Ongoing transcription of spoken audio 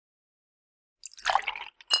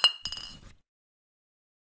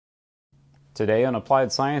Today on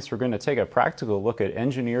Applied Science, we're going to take a practical look at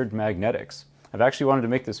engineered magnetics. I've actually wanted to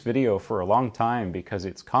make this video for a long time because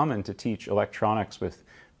it's common to teach electronics with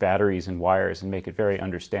batteries and wires and make it very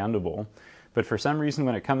understandable. But for some reason,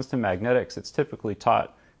 when it comes to magnetics, it's typically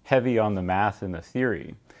taught heavy on the math and the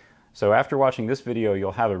theory. So after watching this video,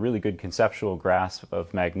 you'll have a really good conceptual grasp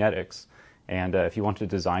of magnetics. And if you want to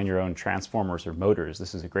design your own transformers or motors,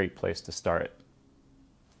 this is a great place to start.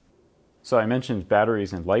 So I mentioned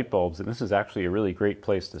batteries and light bulbs, and this is actually a really great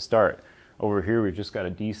place to start. Over here we've just got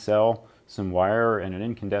a D cell, some wire, and an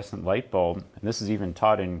incandescent light bulb, and this is even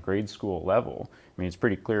taught in grade school level. I mean, it's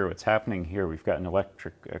pretty clear what's happening here. We've got an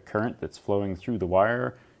electric current that's flowing through the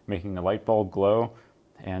wire, making the light bulb glow,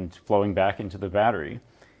 and flowing back into the battery.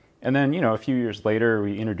 And then, a few years later,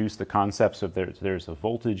 we introduced the concepts of there's a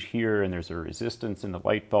voltage here, and there's a resistance in the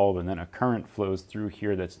light bulb, and then a current flows through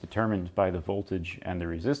here that's determined by the voltage and the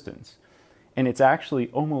resistance. And it's actually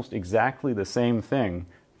almost exactly the same thing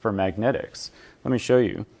for magnetics. Let me show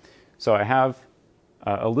you. So I have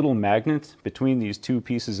a little magnet between these two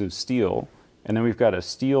pieces of steel, and then we've got a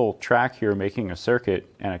steel track here making a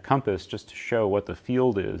circuit and a compass just to show what the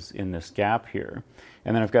field is in this gap here.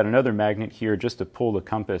 And then I've got another magnet here just to pull the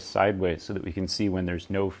compass sideways so that we can see when there's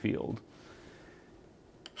no field.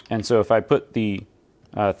 And so if I put the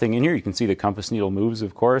thing in here, you can see the compass needle moves,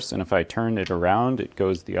 of course, and if I turn it around, it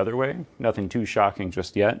goes the other way. Nothing too shocking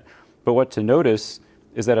just yet. But what to notice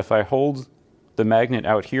is that if I hold the magnet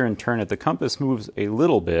out here and turn it, the compass moves a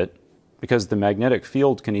little bit because the magnetic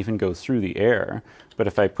field can even go through the air. But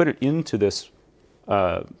if I put it into this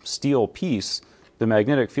steel piece, the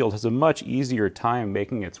magnetic field has a much easier time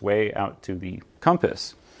making its way out to the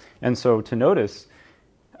compass. And so to notice,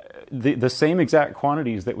 the same exact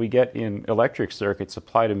quantities that we get in electric circuits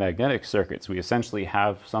apply to magnetic circuits. We essentially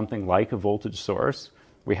have something like a voltage source,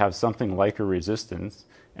 we have something like a resistance,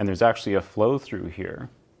 and there's actually a flow through here.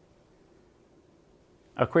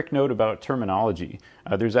 A quick note about terminology.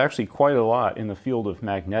 There's actually quite a lot in the field of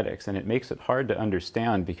magnetics, and it makes it hard to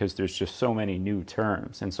understand because there's just so many new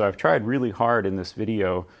terms. And so I've tried really hard in this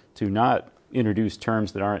video to not introduce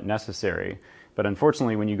terms that aren't necessary. But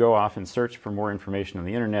unfortunately, when you go off and search for more information on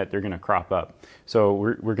the internet, they're going to crop up. So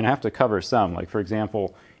we're going to have to cover some. Like, for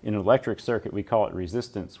example, in an electric circuit, we call it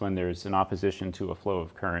resistance when there's an opposition to a flow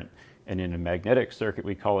of current. And in a magnetic circuit,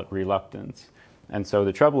 we call it reluctance. And so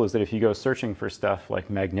the trouble is that if you go searching for stuff like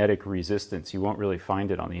magnetic resistance, you won't really find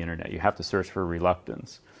it on the internet. You have to search for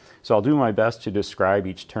reluctance. So I'll do my best to describe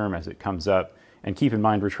each term as it comes up. And keep in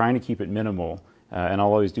mind, we're trying to keep it minimal, and I'll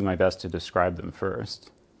always do my best to describe them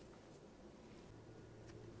first.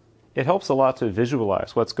 It helps a lot to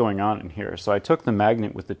visualize what's going on in here. So I took the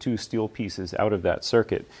magnet with the two steel pieces out of that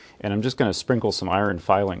circuit, and I'm just going to sprinkle some iron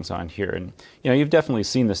filings on here. And you've definitely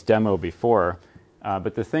seen this demo before,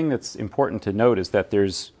 but the thing that's important to note is that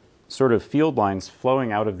there's sort of field lines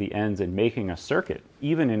flowing out of the ends and making a circuit,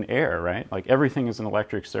 even in air, right? Like everything is an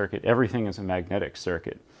electric circuit, everything is a magnetic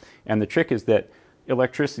circuit. And the trick is that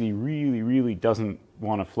electricity really, really doesn't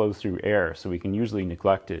want to flow through air, so we can usually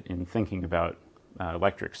neglect it in thinking about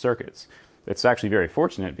electric circuits. It's actually very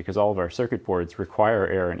fortunate because all of our circuit boards require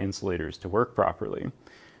air and insulators to work properly.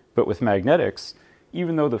 But with magnetics,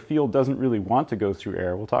 even though the field doesn't really want to go through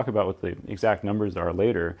air, we'll talk about what the exact numbers are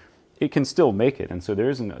later, it can still make it. And so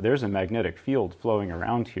there's a magnetic field flowing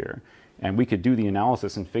around here. And we could do the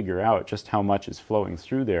analysis and figure out just how much is flowing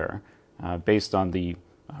through there based on the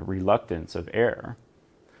reluctance of air.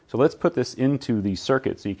 So let's put this into the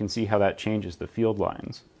circuit so you can see how that changes the field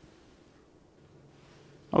lines.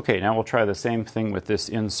 Okay, now we'll try the same thing with this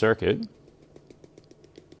in circuit.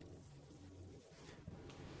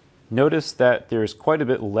 Notice that there's quite a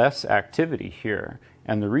bit less activity here,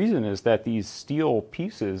 and the reason is that these steel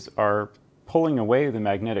pieces are pulling away the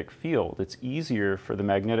magnetic field. It's easier for the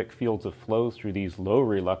magnetic field to flow through these low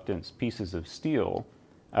reluctance pieces of steel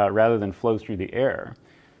rather than flow through the air.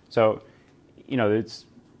 So,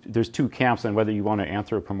 there's two camps on whether you want to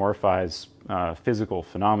anthropomorphize physical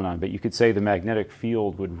phenomenon, but you could say the magnetic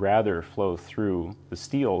field would rather flow through the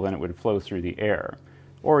steel than it would flow through the air.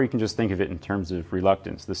 Or you can just think of it in terms of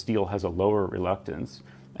reluctance. The steel has a lower reluctance,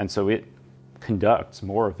 and so it conducts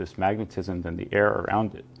more of this magnetism than the air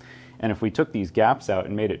around it. And if we took these gaps out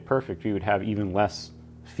and made it perfect, we would have even less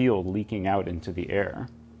field leaking out into the air.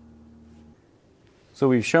 So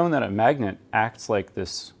we've shown that a magnet acts like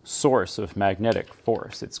this source of magnetic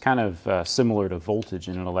force. It's kind of similar to voltage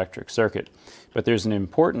in an electric circuit. But there's an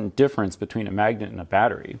important difference between a magnet and a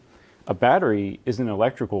battery. A battery is an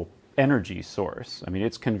electrical energy source. I mean,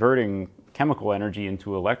 it's converting chemical energy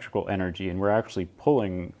into electrical energy, and we're actually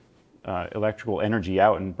pulling electrical energy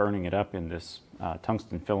out and burning it up in this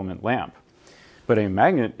tungsten filament lamp. But a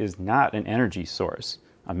magnet is not an energy source.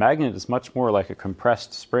 A magnet is much more like a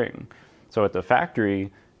compressed spring. So at the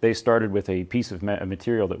factory, they started with a piece of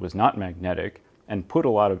material that was not magnetic and put a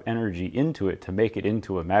lot of energy into it to make it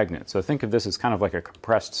into a magnet. So think of this as kind of like a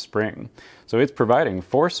compressed spring. So it's providing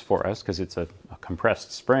force for us because it's a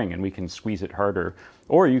compressed spring and we can squeeze it harder.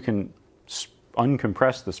 Or you can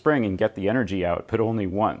uncompress the spring and get the energy out, but only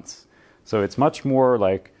once. So it's much more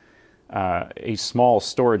like a small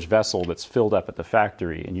storage vessel that's filled up at the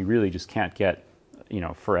factory, and you really just can't get,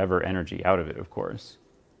 forever energy out of it, of course.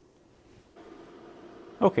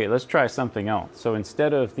 Okay, let's try something else. So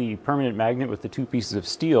instead of the permanent magnet with the two pieces of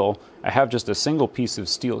steel, I have just a single piece of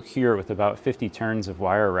steel here with about 50 turns of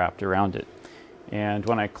wire wrapped around it. And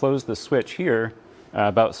when I close the switch here,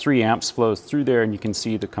 about 3 amps flows through there, and you can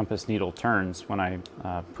see the compass needle turns when I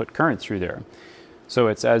put current through there. So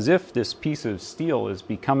it's as if this piece of steel is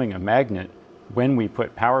becoming a magnet when we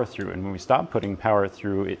put power through, and when we stop putting power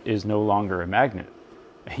through, it is no longer a magnet.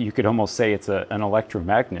 You could almost say it's an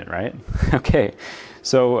electromagnet, right? Okay,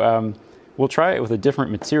 so we'll try it with a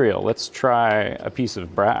different material. Let's try a piece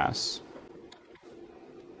of brass.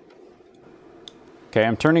 Okay,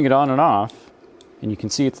 I'm turning it on and off, and you can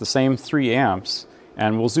see it's the same 3 amps,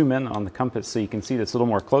 and we'll zoom in on the compass so you can see this a little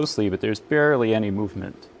more closely, but there's barely any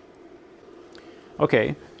movement.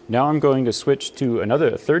 Okay, now I'm going to switch to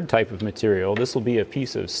a third type of material. This will be a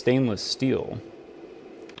piece of stainless steel.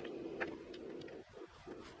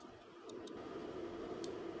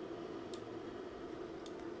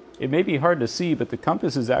 It may be hard to see, but the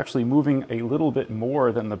compass is actually moving a little bit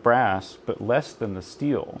more than the brass, but less than the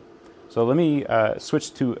steel. So let me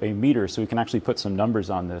switch to a meter so we can actually put some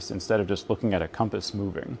numbers on this instead of just looking at a compass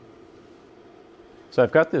moving. So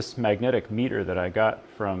I've got this magnetic meter that I got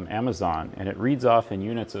from Amazon, and it reads off in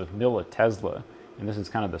units of millitesla, and this is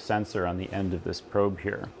kind of the sensor on the end of this probe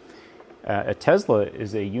here. A tesla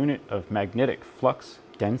is a unit of magnetic flux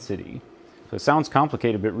density. So it sounds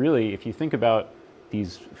complicated, but really, if you think about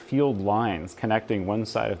these field lines connecting one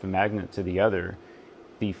side of the magnet to the other,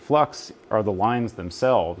 the flux are the lines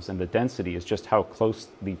themselves, and the density is just how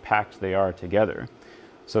closely packed they are together.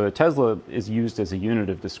 So the Tesla is used as a unit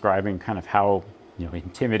of describing kind of how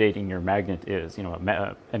intimidating your magnet is. An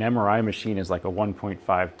MRI machine is like a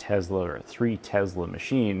 1.5 Tesla or a 3 Tesla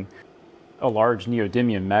machine. A large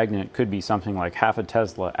neodymium magnet could be something like half a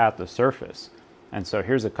Tesla at the surface. And so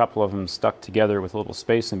here's a couple of them stuck together with a little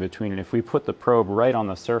space in between. And if we put the probe right on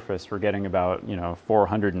the surface, we're getting about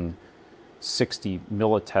 460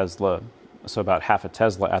 millitesla, so about half a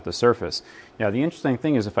Tesla at the surface. Now the interesting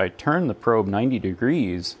thing is if I turn the probe 90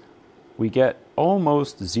 degrees, we get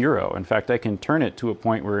almost zero. In fact, I can turn it to a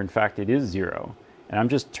point where in fact it is zero. And I'm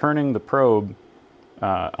just turning the probe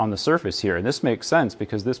on the surface here. And this makes sense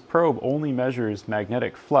because this probe only measures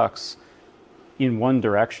magnetic flux in one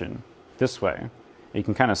direction, this way. You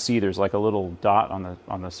can kind of see there's like a little dot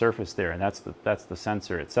on the surface there, and that's the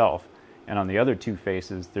sensor itself. And on the other two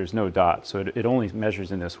faces, there's no dot, so it only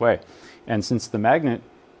measures in this way. And since the magnet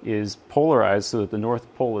is polarized so that the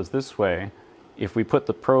north pole is this way, if we put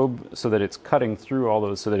the probe so that it's cutting through all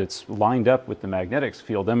those, so that it's lined up with the magnetic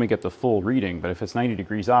field, then we get the full reading. But if it's 90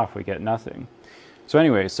 degrees off, we get nothing. So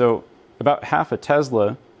anyway, so about half a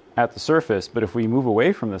Tesla at the surface, but if we move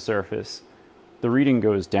away from the surface, the reading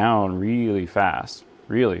goes down really fast.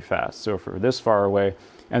 So for this far away,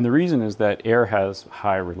 and the reason is that air has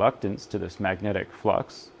high reluctance to this magnetic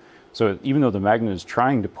flux. So even though the magnet is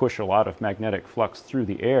trying to push a lot of magnetic flux through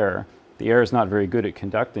the air is not very good at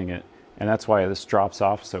conducting it, and that's why this drops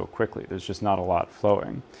off so quickly. There's just not a lot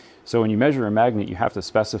flowing. So when you measure a magnet, you have to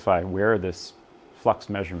specify where this flux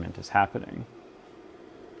measurement is happening.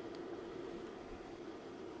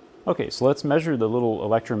 Okay, so let's measure the little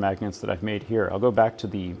electromagnets that I've made here. I'll go back to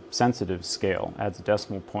the sensitive scale, adds a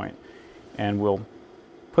decimal point, and we'll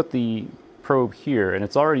put the probe here, and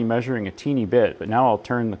it's already measuring a teeny bit, but now I'll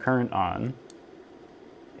turn the current on,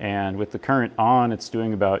 and with the current on, it's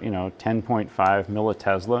doing about 10.5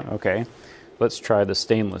 millitesla. Okay, let's try the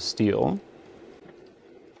stainless steel.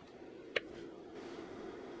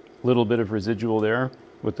 Little bit of residual there.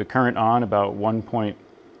 With the current on, about 1.4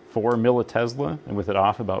 millitesla, and with it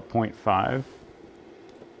off, about 0.5.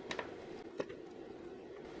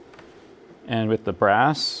 And with the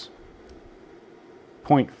brass,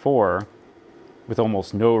 0.4 with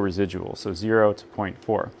almost no residual, so 0 to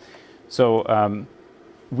 0.4. So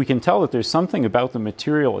we can tell that there's something about the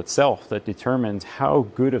material itself that determines how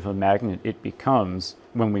good of a magnet it becomes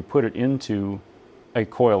when we put it into a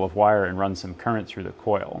coil of wire and run some current through the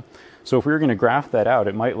coil. So if we were going to graph that out,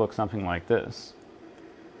 it might look something like this.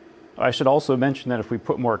 I should also mention that if we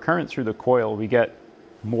put more current through the coil, we get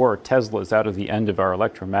more Teslas out of the end of our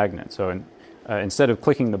electromagnet. So instead of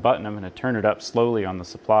clicking the button, I'm going to turn it up slowly on the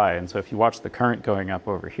supply. And so if you watch the current going up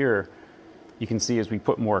over here, you can see as we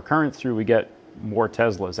put more current through, we get more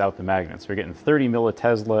Teslas out the magnet. So we're getting 30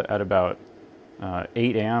 millitesla at about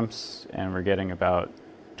 8 amps, and we're getting about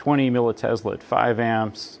 20 millitesla at 5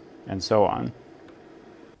 amps, and so on.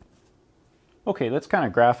 Okay, let's kind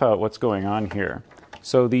of graph out what's going on here.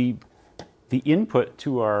 So the input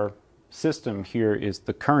to our system here is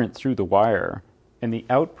the current through the wire, and the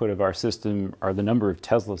output of our system are the number of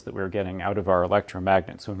Teslas that we're getting out of our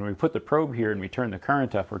electromagnet. So when we put the probe here and we turn the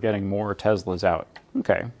current up, we're getting more Teslas out.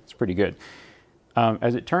 Okay, it's pretty good.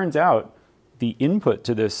 As it turns out, the input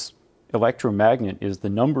to this electromagnet is the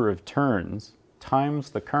number of turns times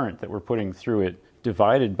the current that we're putting through it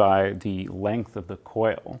divided by the length of the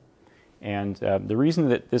coil. And the reason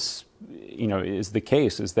that this, is the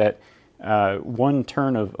case is that one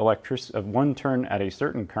turn at a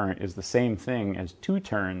certain current is the same thing as 2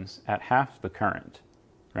 turns at half the current,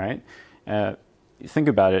 right? Think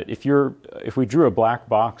about it. If we drew a black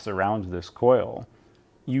box around this coil,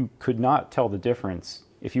 you could not tell the difference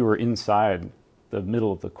if you were inside the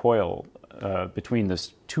middle of the coil between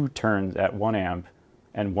this 2 turns at 1 amp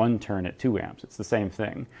and 1 turn at 2 amps. It's the same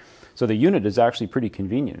thing. So the unit is actually pretty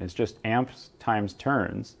convenient. It's just amps times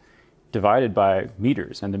turns divided by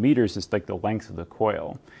meters, and the meters is like the length of the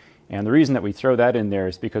coil. And the reason that we throw that in there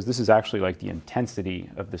is because this is actually like the intensity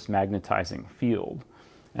of this magnetizing field.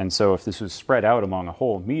 And so if this was spread out among a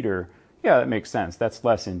whole meter, yeah, that makes sense. That's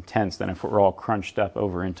less intense than if we're all crunched up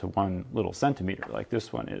over into 1 little centimeter like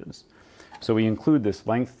this one is. So we include this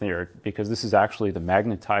length there because this is actually the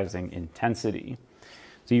magnetizing intensity.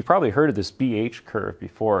 So you've probably heard of this BH curve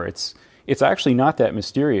before. It's actually not that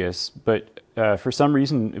mysterious, but for some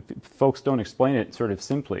reason folks don't explain it sort of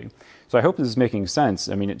simply. So I hope this is making sense.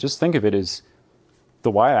 I mean, just think of it as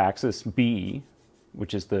the y-axis B,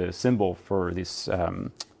 which is the symbol for this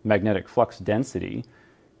magnetic flux density,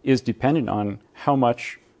 is dependent on how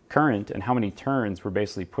much current and how many turns we're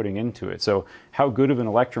basically putting into it. So how good of an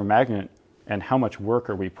electromagnet and how much work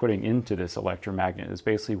are we putting into this electromagnet is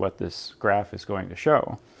basically what this graph is going to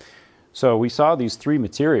show. So we saw these 3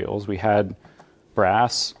 materials. We had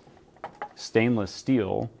brass, stainless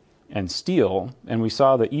steel, and steel, and we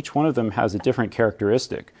saw that each one of them has a different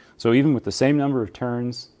characteristic. So even with the same number of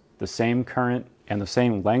turns, the same current, and the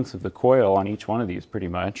same length of the coil on each one of these pretty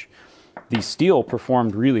much, the steel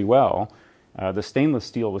performed really well. The stainless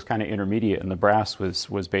steel was kind of intermediate, and the brass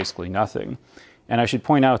was basically nothing. And I should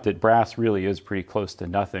point out that brass really is pretty close to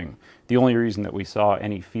nothing. The only reason that we saw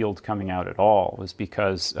any field coming out at all was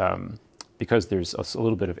because there's a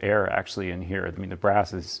little bit of air actually in here. I mean, the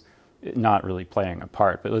brass is not really playing a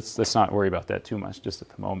part, but let's not worry about that too much just at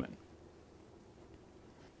the moment.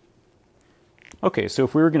 Okay, so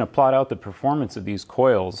if we were going to plot out the performance of these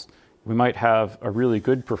coils, we might have a really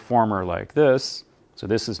good performer like this. So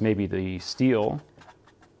this is maybe the steel.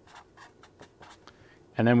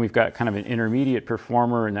 And then we've got kind of an intermediate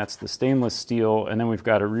performer, and that's the stainless steel. And then we've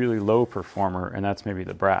got a really low performer, and that's maybe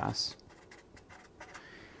the brass.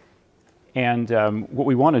 And what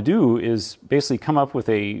we want to do is basically come up with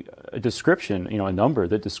a description, a number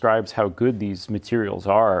that describes how good these materials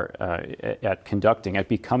are at conducting, at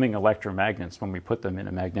becoming electromagnets when we put them in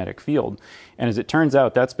a magnetic field. And as it turns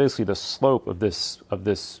out, that's basically the slope of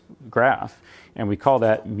this graph, and we call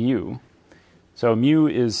that mu. So mu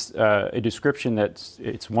is a description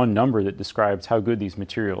it's one number that describes how good these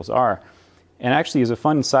materials are. And actually, as a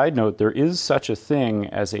fun side note, there is such a thing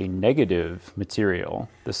as a negative material.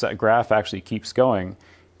 This graph actually keeps going,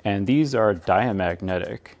 and these are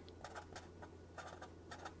diamagnetic.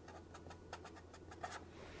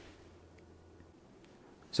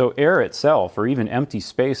 So air itself, or even empty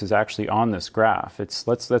space, is actually on this graph.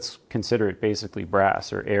 Let's consider it basically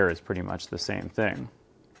brass, or air is pretty much the same thing.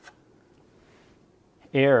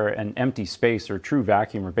 Air and empty space, or true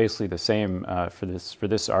vacuum, are basically the same for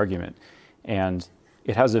this argument. And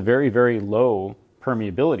it has a very, very low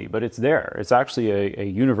permeability, but it's there. It's actually a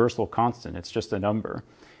universal constant. It's just a number.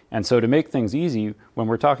 And so to make things easy, when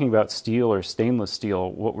we're talking about steel or stainless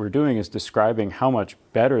steel, what we're doing is describing how much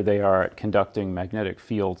better they are at conducting magnetic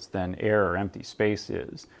fields than air or empty space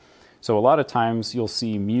is. So a lot of times you'll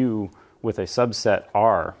see mu with a subset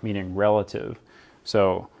R, meaning relative.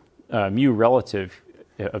 So mu relative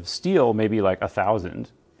of steel may be like 1,000.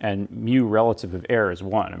 And mu relative of air is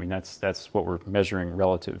 1. I mean, that's what we're measuring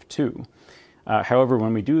relative to. However,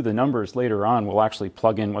 when we do the numbers later on, we'll actually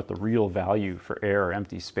plug in what the real value for air or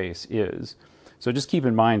empty space is. So just keep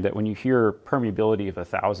in mind that when you hear permeability of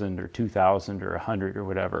 1,000 or 2,000 or 100 or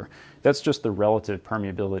whatever, that's just the relative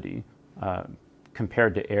permeability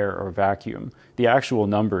compared to air or vacuum. The actual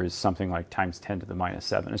number is something like times 10 to the minus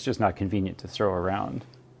 7. It's just not convenient to throw around.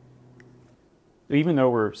 Even though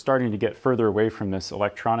we're starting to get further away from this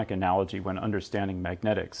electronic analogy when understanding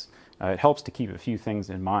magnetics, it helps to keep a few things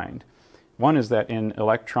in mind. One is that in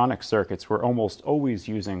electronic circuits, we're almost always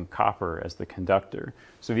using copper as the conductor.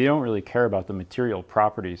 So you don't really care about the material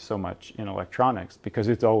properties so much in electronics because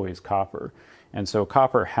it's always copper. And so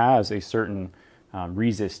copper has a certain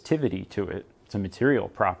resistivity to it. It's a material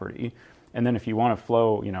property. And then if you want to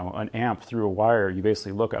flow, an amp through a wire, you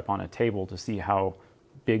basically look up on a table to see how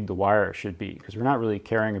big the wire should be, because we're not really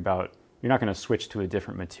caring about, you're not going to switch to a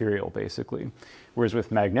different material, basically. Whereas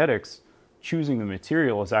with magnetics, choosing the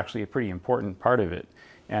material is actually a pretty important part of it.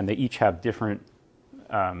 And they each have different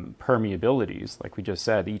permeabilities. Like we just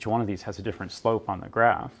said, each one of these has a different slope on the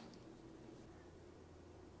graph.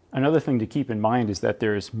 Another thing to keep in mind is that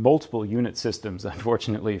there's multiple unit systems,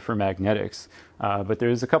 unfortunately, for magnetics. But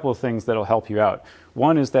there's a couple of things that'll help you out.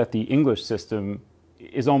 One is that the English system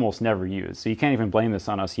is almost never used. So you can't even blame this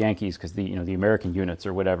on us Yankees, because the American units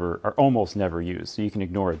or whatever are almost never used. So you can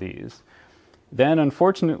ignore these. Then,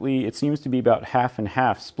 unfortunately, it seems to be about half and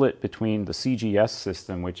half split between the CGS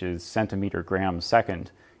system, which is centimeter gram second,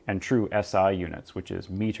 and true SI units, which is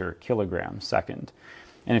meter kilogram second.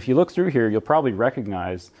 And if you look through here, you'll probably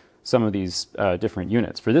recognize some of these different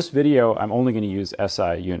units. For this video, I'm only going to use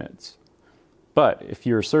SI units. But if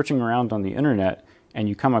you're searching around on the internet and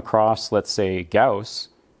you come across, let's say, Gauss,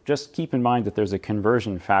 just keep in mind that there's a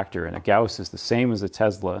conversion factor, and a Gauss is the same as a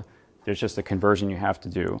Tesla. There's just a conversion you have to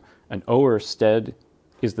do. An Oersted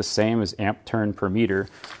is the same as amp turn per meter.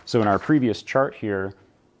 So in our previous chart here,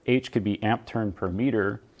 H could be amp turn per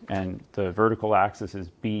meter, and the vertical axis is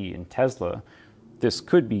B in Tesla. This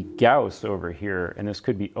could be Gauss over here, and this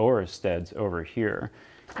could be Oersteds over here.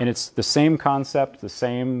 And it's the same concept, the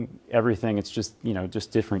same everything. It's just,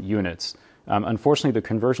 just different units. Unfortunately, the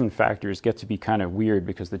conversion factors get to be kind of weird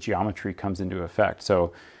because the geometry comes into effect.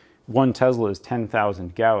 So 1 Tesla is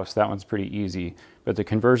 10,000 Gauss. That one's pretty easy. But the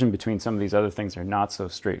conversion between some of these other things are not so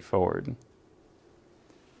straightforward.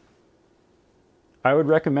 I would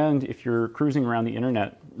recommend, if you're cruising around the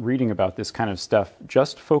internet reading about this kind of stuff,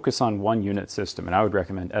 just focus on one unit system. And I would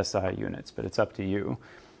recommend SI units, but it's up to you.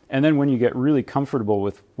 And then when you get really comfortable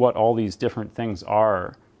with what all these different things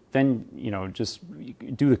are, then, just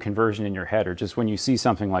do the conversion in your head, or just when you see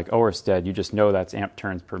something like Oersted, you just know that's amp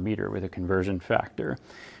turns per meter with a conversion factor.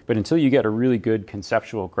 But until you get a really good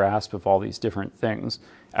conceptual grasp of all these different things,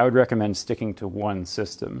 I would recommend sticking to one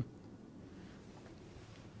system.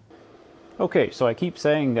 Okay, so I keep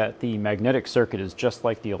saying that the magnetic circuit is just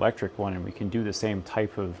like the electric one, and we can do the same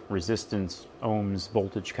type of resistance, ohms,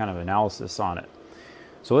 voltage kind of analysis on it.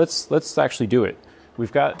 So let's actually do it.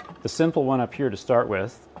 We've got the simple one up here to start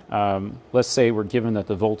with. Let's say we're given that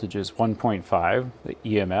the voltage is 1.5, the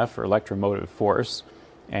EMF, or electromotive force,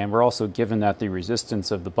 and we're also given that the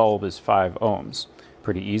resistance of the bulb is 5 ohms.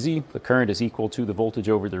 Pretty easy. The current is equal to the voltage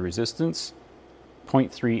over the resistance,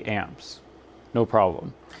 0.3 amps. No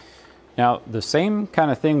problem. Now, the same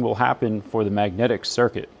kind of thing will happen for the magnetic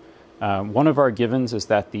circuit. One of our givens is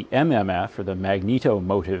that the MMF, or the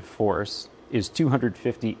magnetomotive force, is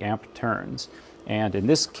 250 amp turns. And in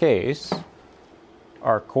this case,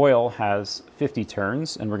 our coil has 50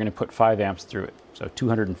 turns, and we're going to put 5 amps through it, so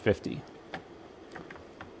 250.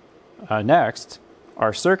 Next,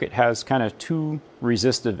 our circuit has kind of 2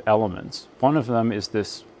 resistive elements. One of them is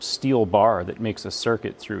this steel bar that makes a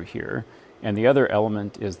circuit through here, and the other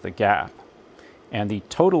element is the gap. And the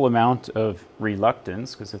total amount of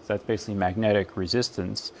reluctance, because that's basically magnetic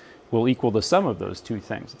resistance, will equal the sum of those 2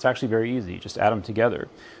 things. It's actually very easy. Just add them together.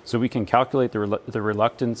 So we can calculate the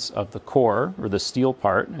reluctance of the core, or the steel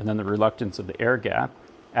part, and then the reluctance of the air gap,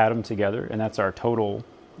 add them together, and that's our total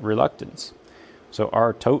reluctance. So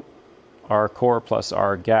our core plus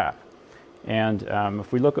our gap. And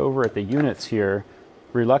if we look over at the units here,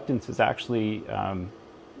 reluctance is actually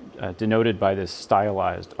denoted by this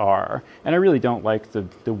stylized R. And I really don't like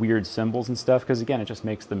the weird symbols and stuff, because again, it just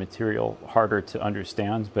makes the material harder to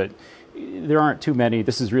understand, but there aren't too many.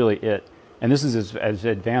 This is really it. And this is as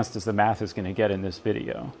advanced as the math is going to get in this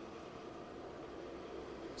video.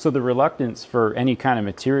 So the reluctance for any kind of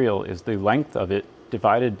material is the length of it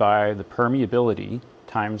divided by the permeability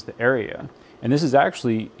times the area. And this is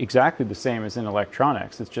actually exactly the same as in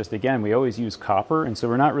electronics. It's just, again, we always use copper, and so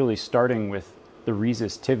we're not really starting with the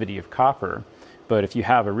resistivity of copper. But if you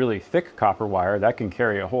have a really thick copper wire, that can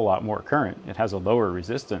carry a whole lot more current. It has a lower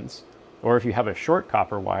resistance. Or if you have a short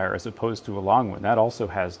copper wire as opposed to a long one, that also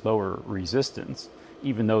has lower resistance,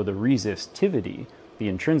 even though the resistivity, the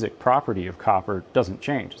intrinsic property of copper doesn't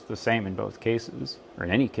change. It's the same in both cases, or in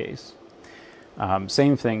any case.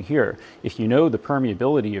 Same thing here. If you know the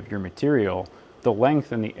permeability of your material, the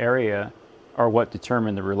length and the area are what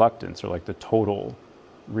determine the reluctance, or like the total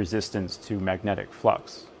resistance to magnetic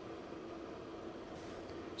flux.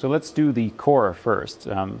 So let's do the core first.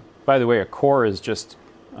 By the way, a core is just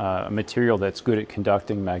a material that's good at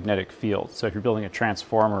conducting magnetic fields. So if you're building a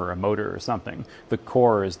transformer or a motor or something, the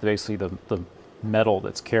core is basically the metal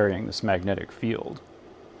that's carrying this magnetic field.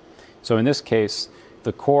 So in this case,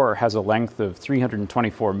 the core has a length of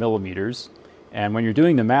 324 millimeters. And when you're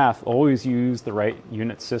doing the math, always use the right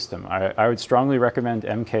unit system. I would strongly recommend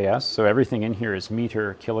MKS. So everything in here is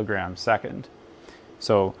meter, kilogram, second.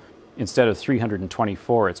 So instead of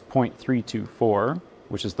 324, it's 0.324,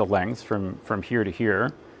 which is the length from here to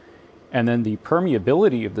here. And then the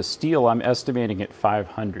permeability of the steel, I'm estimating at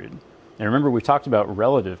 500. And remember, we talked about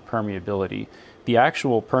relative permeability. The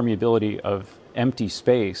actual permeability of empty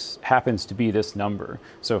space happens to be this number.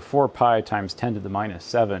 So 4 pi times 10 to the minus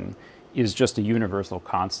 7 is just a universal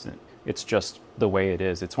constant. It's just the way it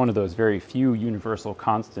is. It's one of those very few universal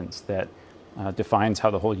constants that defines how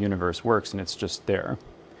the whole universe works, and it's just there.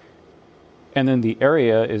 And then the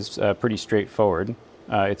area is pretty straightforward.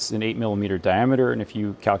 It's an 8 millimeter diameter, and if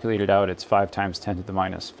you calculate it out, it's 5 times 10 to the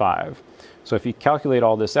minus 5. So if you calculate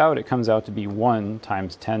all this out, it comes out to be 1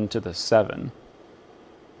 times 10 to the 7.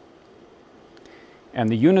 And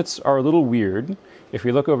the units are a little weird. If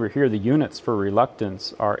we look over here, the units for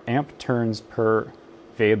reluctance are amp turns per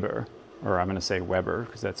Weber, or I'm going to say Weber,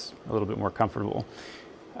 because that's a little bit more comfortable.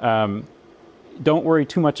 Don't worry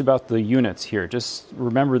too much about the units here. Just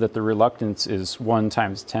remember that the reluctance is 1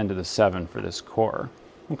 times 10 to the 7 for this core.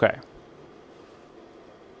 Okay.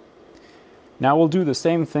 Now we'll do the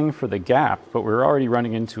same thing for the gap, but we're already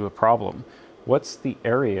running into a problem. What's the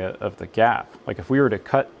area of the gap? Like if we were to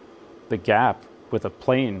cut the gap with a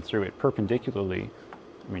plane through it perpendicularly,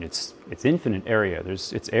 I mean, it's infinite area.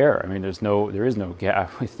 It's air. I mean, there is no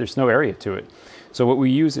gap. There's no area to it. So what we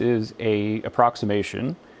use is a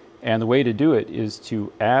approximation. And the way to do it is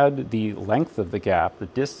to add the length of the gap, the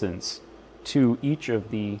distance, to each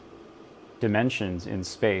of the dimensions in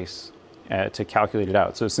space to calculate it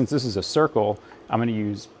out. So since this is a circle, I'm going to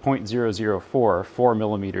use 0.004, 4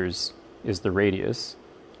 millimeters is the radius,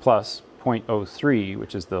 plus 0.03,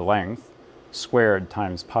 which is the length, squared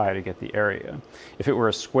times pi to get the area. If it were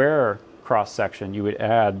a square cross-section, you would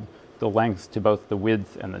add the length to both the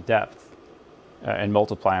width and the depth. And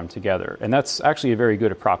multiply them together. And that's actually a very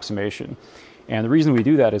good approximation. And the reason we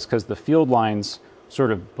do that is because the field lines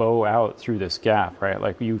sort of bow out through this gap, right?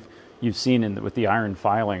 Like you've seen with the iron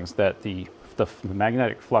filings that the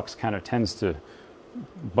magnetic flux kind of tends to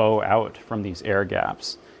bow out from these air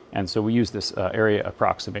gaps. And so we use this area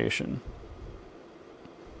approximation.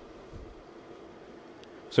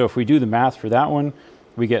 So if we do the math for that one,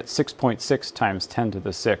 we get 6.6 times 10 to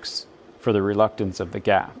the 6 for the reluctance of the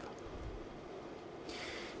gap.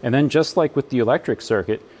 And then just like with the electric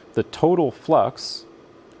circuit, the total flux,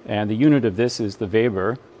 and the unit of this is the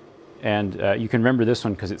Weber, and you can remember this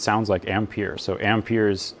one because it sounds like ampere, so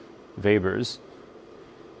amperes, Webers,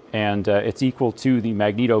 and it's equal to the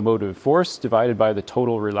magnetomotive force divided by the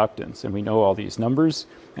total reluctance, and we know all these numbers,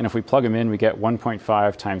 and if we plug them in, we get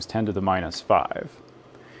 1.5 times 10 to the minus 5.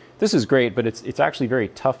 This is great, but it's actually very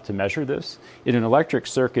tough to measure this. In an electric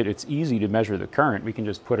circuit, it's easy to measure the current. We can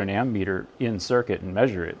just put an ammeter in circuit and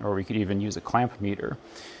measure it, or we could even use a clamp meter.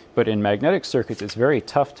 But in magnetic circuits, it's very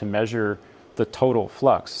tough to measure the total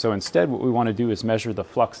flux. So instead, what we want to do is measure the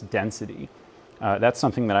flux density. That's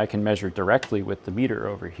something that I can measure directly with the meter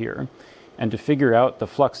over here. And to figure out the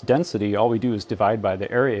flux density, all we do is divide by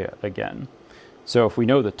the area again. So if we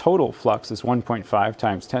know the total flux is 1.5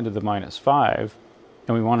 times 10 to the minus 5,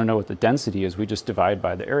 and we want to know what the density is, we just divide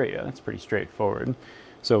by the area. That's pretty straightforward.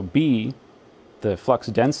 So B, the flux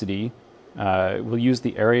density, we'll use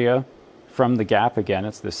the area from the gap again.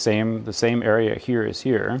 It's the same area here as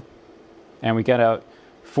here. And we get out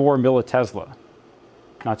 4 millitesla.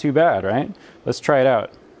 Not too bad, right? Let's try it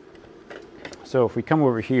out. So if we come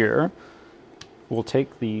over here, we'll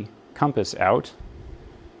take the compass out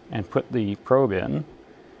and put the probe in.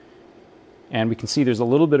 And we can see there's a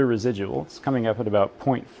little bit of residual. It's coming up at about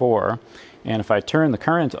 0.4. And if I turn the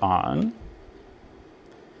current on,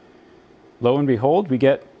 lo and behold, we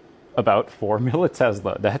get about 4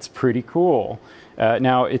 millitesla. That's pretty cool.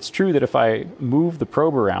 Now, it's true that if I move the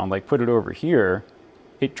probe around, like put it over here,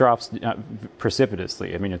 it drops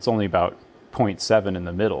precipitously. I mean, it's only about 0.7 in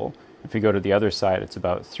the middle. If you go to the other side, it's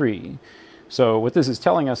about 3. So what this is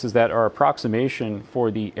telling us is that our approximation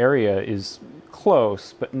for the area is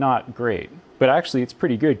close, but not great. But actually, it's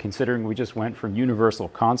pretty good considering we just went from universal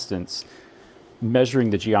constants,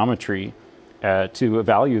 measuring the geometry, to a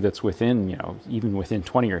value that's within, you know, even within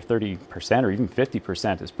 20 or 30% or even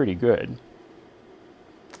 50% is pretty good.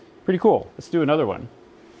 Pretty cool. Let's do another one.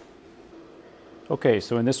 Okay,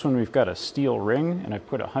 so in this one we've got a steel ring, and I've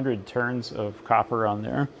put 100 turns of copper on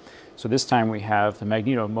there. So this time we have the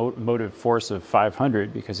magnetomotive force of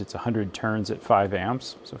 500 because it's 100 turns at 5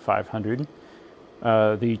 amps, so 500.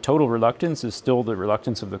 The total reluctance is still the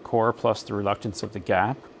reluctance of the core plus the reluctance of the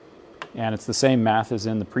gap. And it's the same math as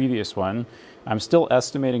in the previous one. I'm still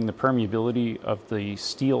estimating the permeability of the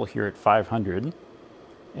steel here at 500.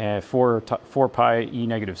 4 pi e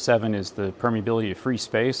negative 7 is the permeability of free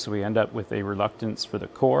space, so we end up with a reluctance for the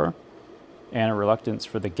core and a reluctance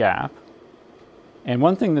for the gap. And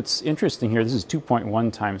one thing that's interesting here, this is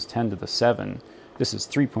 2.1 times 10 to the 7. This is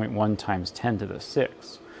 3.1 times 10 to the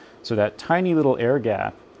 6. So that tiny little air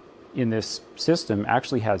gap in this system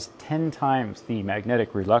actually has 10 times the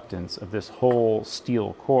magnetic reluctance of this whole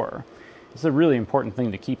steel core. It's a really important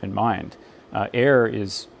thing to keep in mind. Air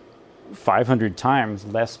is 500 times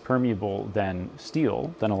less permeable than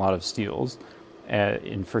steel, than a lot of steels.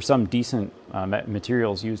 And for some decent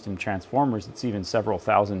materials used in transformers, it's even several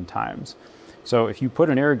thousand times. So if you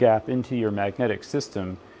put an air gap into your magnetic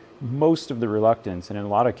system, most of the reluctance, and in a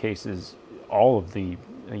lot of cases, all of the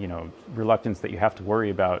reluctance that you have to worry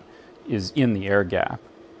about is in the air gap.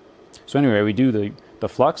 So anyway, we do the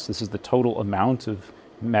flux. This is the total amount of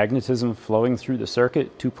magnetism flowing through the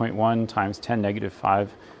circuit, 2.1 times 10 negative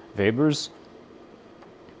 5 Webers.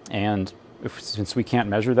 And since we can't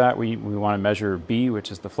measure that, we want to measure B, which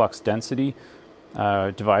is the flux density,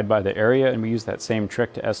 divide by the area, and we use that same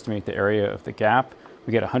trick to estimate the area of the gap.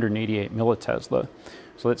 We get 188 millitesla.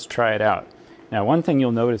 So let's try it out. Now, one thing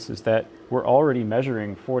you'll notice is that we're already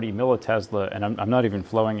measuring 40 millitesla, and I'm not even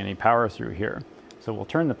flowing any power through here. So we'll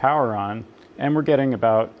turn the power on, and we're getting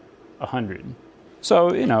about 100.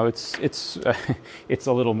 So, you know, it's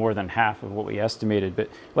a little more than half of what we estimated. But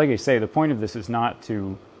like I say, the point of this is not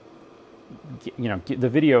to, the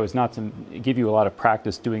video is not to give you a lot of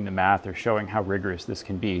practice doing the math or showing how rigorous this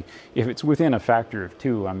can be. If it's within a factor of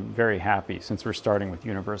 2, I'm very happy, since we're starting with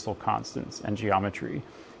universal constants and geometry.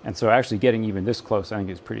 And so actually getting even this close, I think,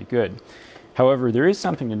 is pretty good. However, there is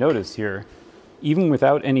something to notice here. Even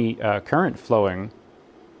without any current flowing,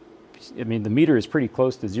 I mean, the meter is pretty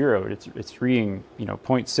close to 0. It's reading,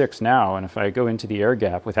 0.6 now, and if I go into the air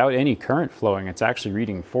gap without any current flowing, it's actually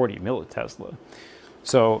reading 40 millitesla.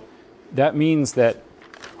 So that means that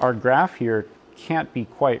our graph here can't be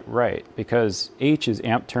quite right, because H is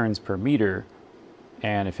amp turns per meter,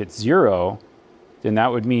 and if it's 0, then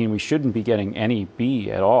that would mean we shouldn't be getting any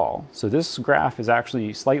B at all. So this graph is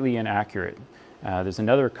actually slightly inaccurate. There's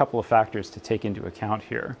another couple of factors to take into account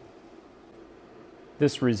here.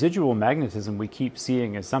 This residual magnetism we keep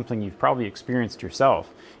seeing is something you've probably experienced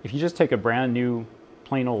yourself. If you just take a brand new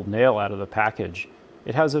plain old nail out of the package,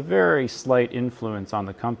 it has a very slight influence on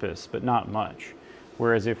the compass, but not much.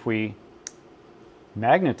 Whereas if we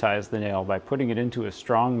magnetize the nail by putting it into a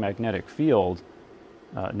strong magnetic field,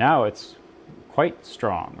 now it's quite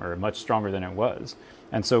strong, or much stronger than it was.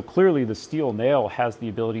 And so clearly the steel nail has the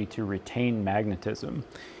ability to retain magnetism.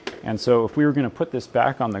 And so if we were going to put this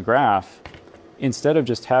back on the graph, instead of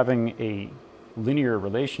just having a linear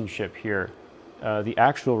relationship here, the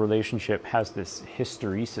actual relationship has this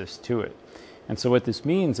hysteresis to it. And so what this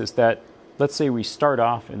means is that, let's say we start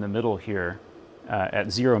off in the middle here at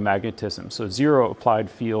 0 magnetism. So 0 applied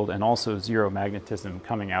field and also 0 magnetism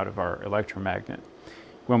coming out of our electromagnet.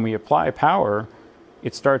 When we apply power,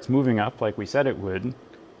 it starts moving up like we said it would,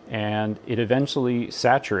 and it eventually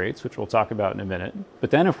saturates, which we'll talk about in a minute.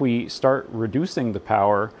 But then if we start reducing the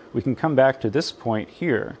power, we can come back to this point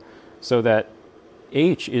here, so that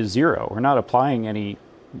H is 0. We're not applying any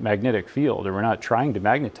magnetic field, or we're not trying to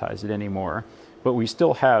magnetize it anymore, but we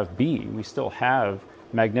still have B, we still have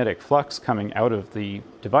magnetic flux coming out of the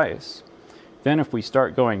device. Then if we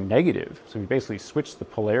start going negative, so we basically switch the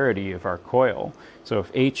polarity of our coil. So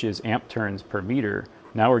if H is amp turns per meter,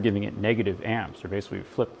 now we're giving it negative amps, or basically we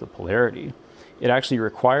flip the polarity. It actually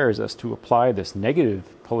requires us to apply this negative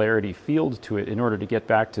polarity field to it in order to get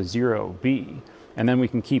back to 0B. And then we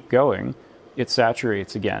can keep going. It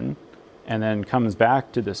saturates again, and then comes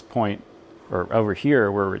back to this point, or over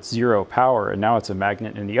here, where it's 0 power, and now it's a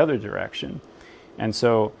magnet in the other direction. And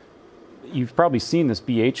so you've probably seen this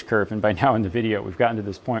BH curve, and by now in the video we've gotten to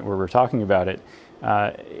this point where we're talking about it.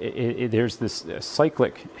 There's this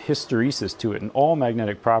cyclic hysteresis to it, and all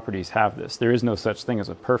magnetic properties have this. There is no such thing as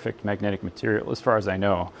a perfect magnetic material, as far as I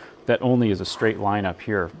know, that only is a straight line up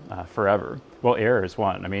here forever. Well, air is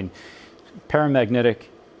one. I mean, paramagnetic,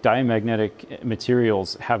 diamagnetic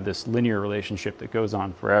materials have this linear relationship that goes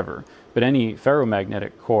on forever, but any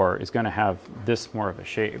ferromagnetic core is going to have this more of a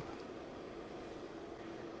shape.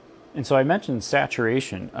 And so I mentioned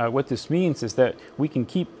saturation. What this means is that we can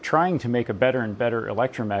keep trying to make a better and better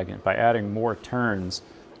electromagnet by adding more turns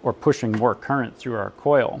or pushing more current through our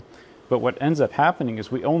coil. But what ends up happening is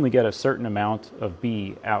we only get a certain amount of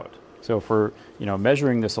B out. So if we're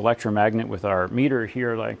measuring this electromagnet with our meter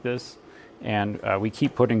here like this, and we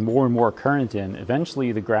keep putting more and more current in,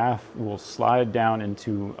 eventually the graph will slide down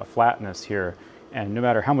into a flatness here. And no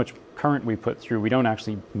matter how much current we put through, we don't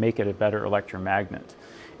actually make it a better electromagnet.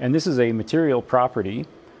 And this is a material property.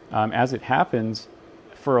 As it happens,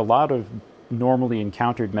 for a lot of normally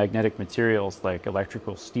encountered magnetic materials like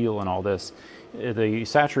electrical steel and all this, the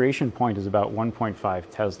saturation point is about 1.5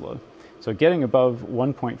 Tesla. So getting above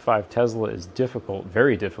 1.5 Tesla is difficult,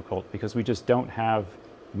 very difficult, because we just don't have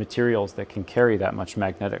materials that can carry that much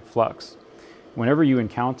magnetic flux. Whenever you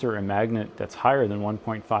encounter a magnet that's higher than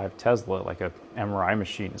 1.5 Tesla, like a MRI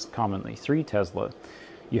machine is commonly 3 Tesla,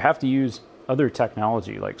 you have to use other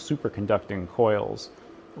technology like superconducting coils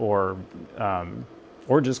or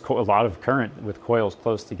just a lot of current with coils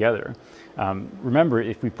close together. Remember,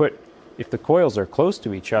 if the coils are close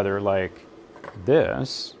to each other like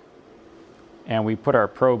this, and we put our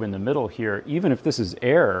probe in the middle here, even if this is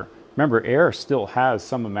air, remember air still has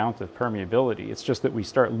some amount of permeability. It's just that we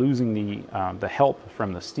start losing the help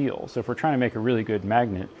from the steel. So if we're trying to make a really good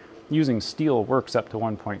magnet, using steel works up to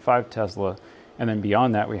 1.5 Tesla, and then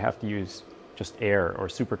beyond that we have to use just air or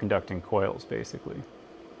superconducting coils basically.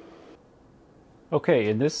 Okay,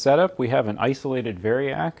 in this setup we have an isolated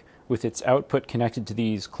variac with its output connected to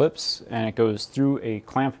these clips, and it goes through a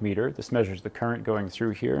clamp meter. This measures the current going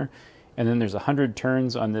through here. And then there's 100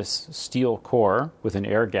 turns on this steel core with an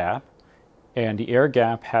air gap. And the air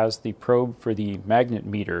gap has the probe for the magnet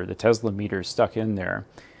meter, the Tesla meter, stuck in there.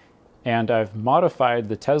 And I've modified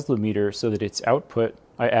the Tesla meter so that its output,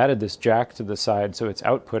 I added this jack to the side so its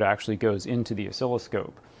output actually goes into the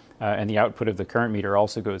oscilloscope. And the output of the current meter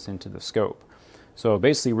also goes into the scope. So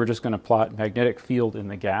basically we're just going to plot magnetic field in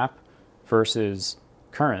the gap versus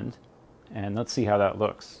current, and let's see how that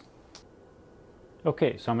looks.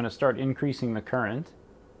 Okay, so I'm going to start increasing the current,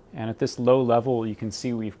 and at this low level you can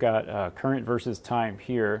see we've got current versus time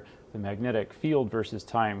here, the magnetic field versus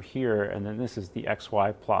time here, and then this is the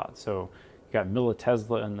XY plot. So you've got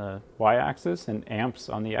millitesla on the y-axis and amps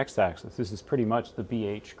on the x-axis. This is pretty much the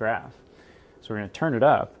BH graph. So we're going to turn it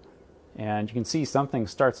up, and you can see something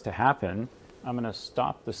starts to happen. I'm going to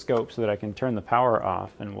stop the scope so that I can turn the power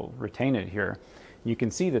off, and we'll retain it here. You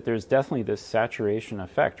can see that there's definitely this saturation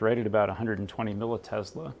effect right at about 120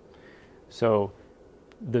 millitesla. So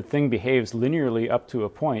the thing behaves linearly up to a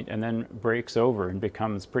point and then breaks over and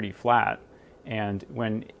becomes pretty flat. And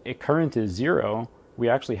when a current is 0, we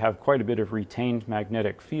actually have quite a bit of retained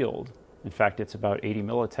magnetic field. In fact, it's about 80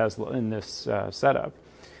 millitesla in this setup.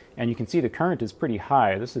 And you can see the current is pretty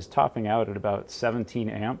high. This is topping out at about 17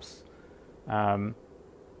 amps.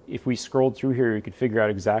 If we scrolled through here, you could figure out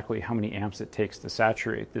exactly how many amps it takes to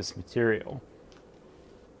saturate this material.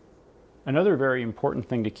 Another very important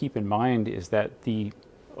thing to keep in mind is that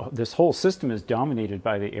this whole system is dominated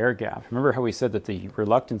by the air gap. Remember how we said that the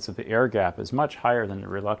reluctance of the air gap is much higher than the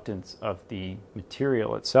reluctance of the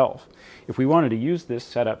material itself. If we wanted to use this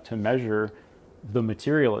setup to measure the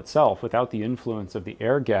material itself without the influence of the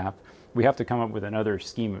air gap, we have to come up with another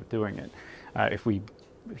scheme of doing it. If we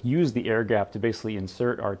use the air gap to basically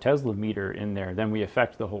insert our Tesla meter in there, then we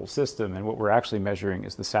affect the whole system, and what we're actually measuring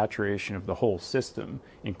is the saturation of the whole system,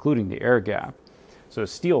 including the air gap. So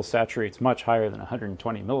steel saturates much higher than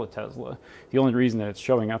 120 millitesla. The only reason that it's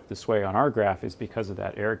showing up this way on our graph is because of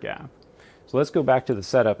that air gap. So let's go back to the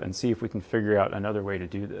setup and see if we can figure out another way to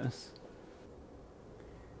do this.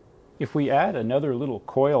 If we add another little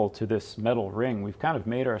coil to this metal ring, we've kind of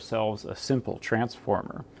made ourselves a simple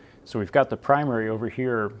transformer. So we've got the primary over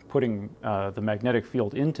here putting the magnetic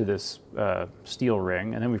field into this steel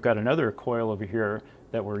ring, and then we've got another coil over here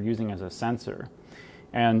that we're using as a sensor.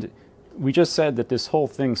 And we just said that this whole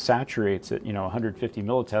thing saturates at 150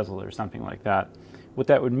 millitesla or something like that. What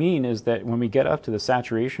that would mean is that when we get up to the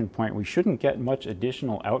saturation point, we shouldn't get much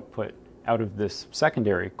additional output out of this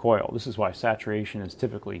secondary coil. This is why saturation is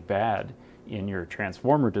typically bad in your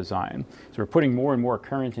transformer design. So we're putting more and more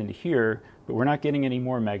current into here, but we're not getting any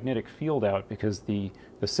more magnetic field out because the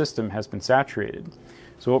system has been saturated.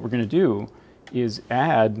 So what we're going to do is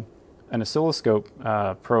add an oscilloscope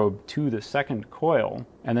probe to the second coil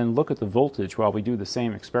and then look at the voltage while we do the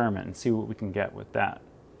same experiment and see what we can get with that.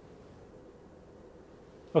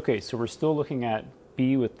 Okay, so we're still looking at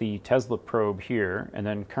be with the Tesla probe here, and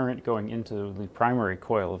then current going into the primary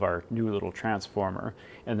coil of our new little transformer,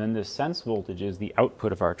 and then this sense voltage is the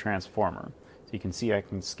output of our transformer. So you can see I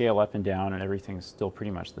can scale up and down and everything's still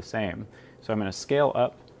pretty much the same. So I'm going to scale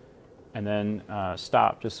up and then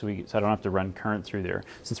stop just so I don't have to run current through there.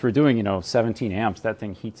 Since we're doing 17 amps, that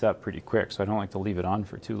thing heats up pretty quick, so I don't like to leave it on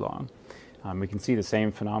for too long. We can see the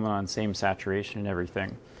same phenomenon, same saturation and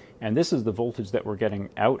everything. And this is the voltage that we're getting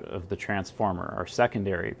out of the transformer, our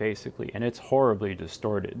secondary basically, and it's horribly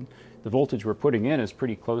distorted. The voltage we're putting in is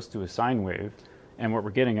pretty close to a sine wave, and what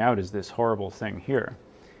we're getting out is this horrible thing here.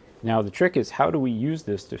 Now the trick is, how do we use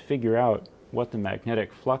this to figure out what the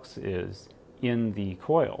magnetic flux is in the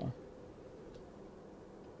coil?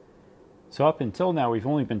 So up until now we've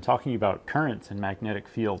only been talking about currents and magnetic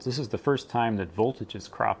fields. This is the first time that voltage is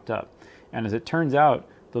cropped up. And as it turns out,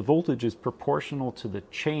 the voltage is proportional to the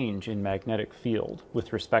change in magnetic field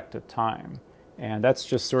with respect to time. And that's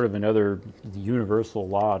just sort of another universal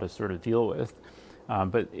law to sort of deal with.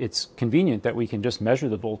 But it's convenient that we can just measure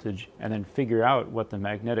the voltage and then figure out what the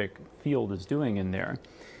magnetic field is doing in there.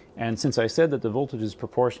 And since I said that the voltage is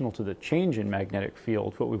proportional to the change in magnetic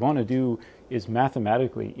field, what we want to do is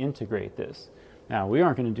mathematically integrate this. Now, we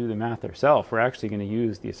aren't going to do the math ourselves. We're actually going to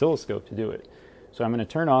use the oscilloscope to do it. So I'm going to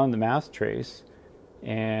turn on the math trace,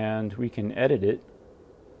 and we can edit it.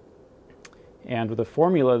 And the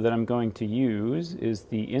formula that I'm going to use is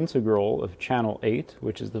the integral of channel 8,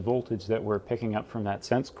 which is the voltage that we're picking up from that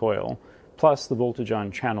sense coil, plus the voltage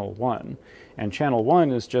on channel 1. And channel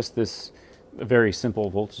 1 is just this very simple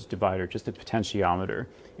voltage divider, just a potentiometer.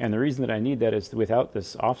 And the reason that I need that is without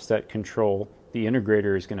this offset control, the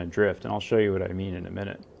integrator is going to drift, and I'll show you what I mean in a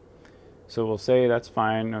minute. So we'll say that's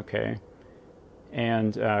fine, okay.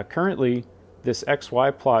 And currently, this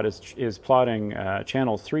XY plot is plotting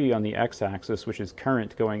channel 3 on the x-axis, which is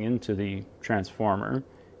current going into the transformer,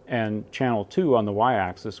 and channel 2 on the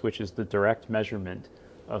y-axis, which is the direct measurement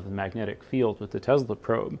of the magnetic field with the Tesla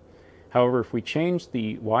probe. However, if we change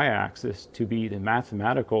the y-axis to be the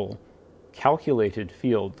mathematical calculated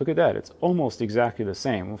field, look at that, it's almost exactly the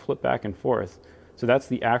same. We'll flip back and forth. So that's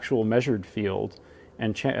the actual measured field,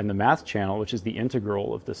 and the math channel, which is the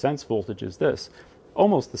integral of the sense voltage, is this.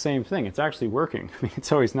 Almost the same thing. It's actually working. I mean,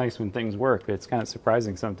 it's always nice when things work, but it's kind of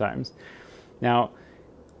surprising sometimes. Now,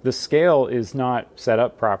 the scale is not set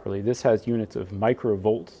up properly. This has units of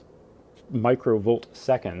microvolt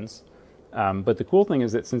seconds. But the cool thing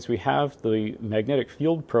is that since we have the magnetic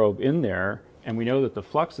field probe in there, and we know that the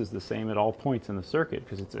flux is the same at all points in the circuit,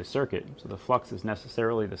 because it's a circuit, so the flux is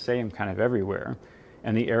necessarily the same kind of everywhere,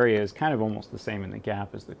 and the area is kind of almost the same in the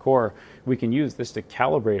gap as the core, we can use this to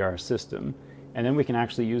calibrate our system, and then we can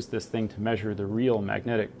actually use this thing to measure the real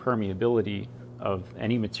magnetic permeability of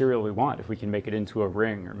any material we want, if we can make it into a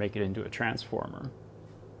ring or make it into a transformer.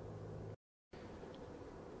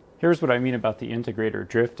 Here's what I mean about the integrator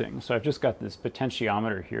drifting. So I've just got this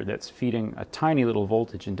potentiometer here that's feeding a tiny little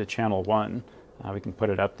voltage into channel 1. We can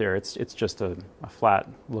put it up there. It's just a flat,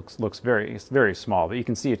 it's very small, but you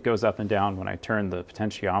can see it goes up and down when I turn the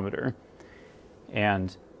potentiometer.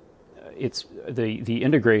 And it's the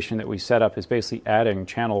integration that we set up is basically adding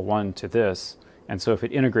channel 1 to this. And so if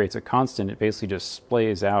it integrates a constant, it basically just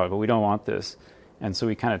splays out, but we don't want this. And so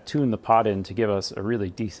we kind of tune the pot in to give us a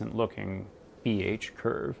really decent looking BH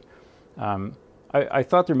curve. I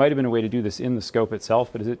thought there might have been a way to do this in the scope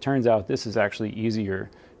itself, but as it turns out, this is actually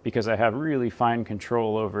easier because I have really fine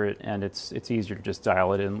control over it, and it's easier to just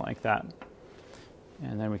dial it in like that.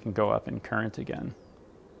 And then we can go up in current again.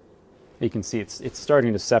 You can see it's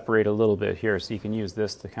starting to separate a little bit here, so you can use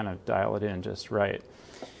this to kind of dial it in just right.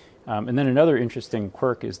 And then another interesting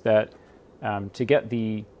quirk is that to get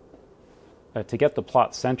the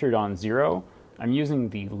plot centered on 0, I'm using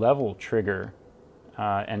the level trigger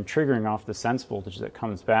and triggering off the sense voltage that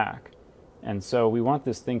comes back. And so we want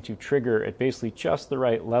this thing to trigger at basically just the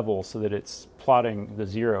right level so that it's plotting the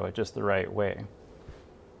 0 at just the right way.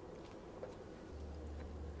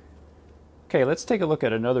 Okay, let's take a look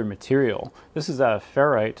at another material. This is a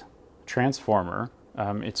ferrite transformer.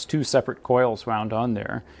 It's 2 separate coils wound on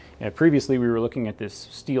there. Previously we were looking at this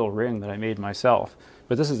steel ring that I made myself,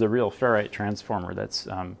 but this is a real ferrite transformer that's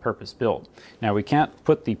purpose-built. Now we can't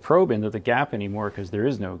put the probe into the gap anymore because there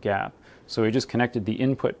is no gap. So we just connected the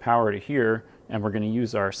input power to here, and we're going to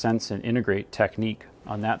use our sense and integrate technique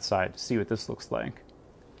on that side to see what this looks like.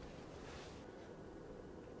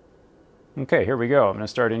 Okay, here we go. I'm going to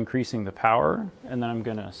start increasing the power, and then I'm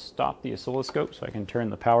going to stop the oscilloscope so I can turn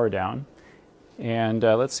the power down. And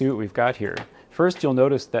let's see what we've got here. First, you'll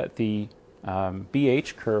notice that the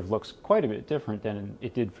BH curve looks quite a bit different than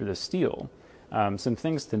it did for the steel. Some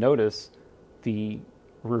things to notice. the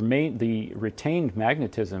retained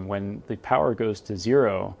magnetism when the power goes to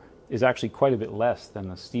zero is actually quite a bit less than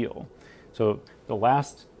the steel. So the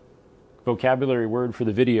last vocabulary word for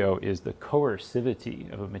the video is the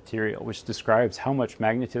coercivity of a material, which describes how much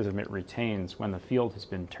magnetism it retains when the field has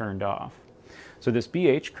been turned off. So this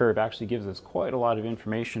BH curve actually gives us quite a lot of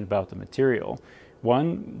information about the material.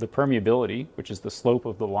 One, the permeability, which is the slope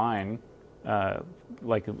of the line,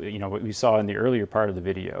 like what we saw in the earlier part of the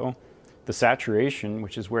video. The saturation,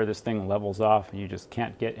 which is where this thing levels off and you just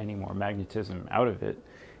can't get any more magnetism out of it.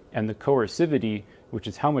 And the coercivity, which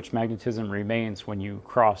is how much magnetism remains when you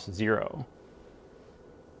cross zero.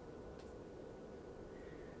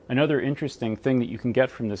 Another interesting thing that you can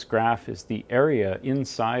get from this graph is the area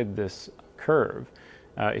inside this curve.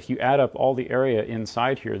 If you add up all the area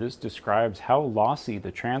inside here, this describes how lossy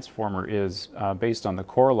the transformer is based on the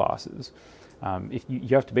core losses. If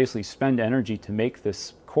you have to basically spend energy to make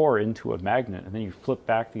this core into a magnet, and then you flip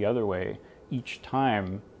back the other way each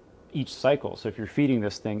time, each cycle. So if you're feeding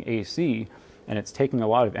this thing AC and it's taking a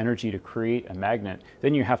lot of energy to create a magnet,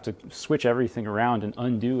 then you have to switch everything around and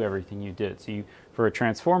undo everything you did. So for a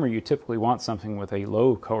transformer, you typically want something with a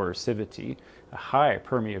low coercivity, a high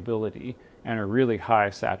permeability, and a really high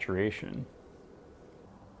saturation.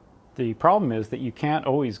 The problem is that you can't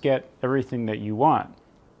always get everything that you want,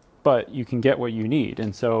 but you can get what you need.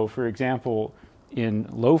 And so, for example, in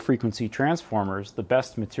low frequency transformers, the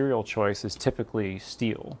best material choice is typically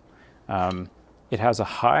steel. It has a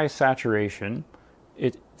high saturation.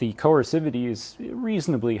 The coercivity is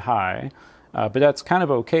reasonably high, but that's kind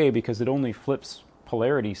of okay because it only flips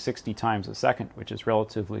polarity 60 times a second, which is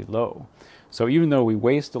relatively low. So even though we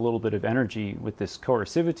waste a little bit of energy with this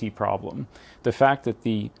coercivity problem, the fact that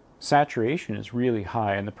the saturation is really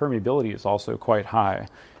high and the permeability is also quite high,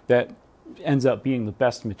 that ends up being the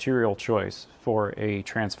best material choice for a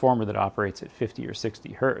transformer that operates at 50 or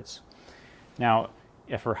 60 hertz. Now,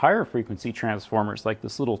 for higher frequency transformers like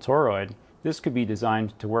this little toroid, this could be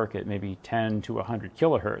designed to work at maybe 10 to 100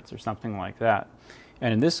 kilohertz or something like that.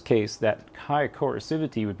 And in this case, that high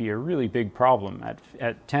coercivity would be a really big problem.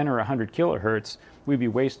 At 10 or 100 kilohertz, we'd be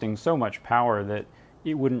wasting so much power that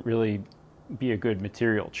it wouldn't really be a good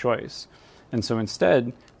material choice. And so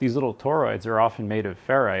instead, these little toroids are often made of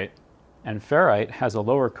ferrite, and ferrite has a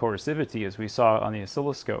lower coercivity, as we saw on the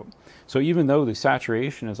oscilloscope. So even though the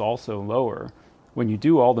saturation is also lower, when you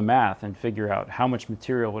do all the math and figure out how much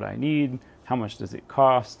material would I need, how much does it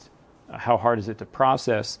cost, how hard is it to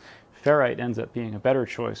process, ferrite ends up being a better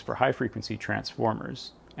choice for high-frequency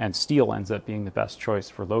transformers, and steel ends up being the best choice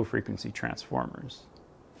for low-frequency transformers.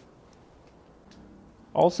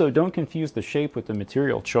 Also, don't confuse the shape with the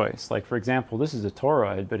material choice. Like, for example, this is a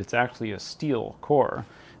toroid, but it's actually a steel core.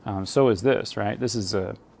 So is this, right? This is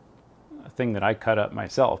a thing that I cut up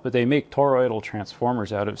myself, but they make toroidal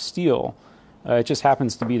transformers out of steel. It just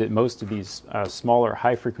happens to be that most of these smaller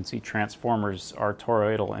high-frequency transformers are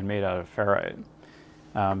toroidal and made out of ferrite.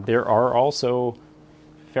 There are also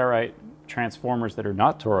ferrite transformers that are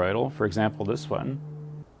not toroidal, for example, this one.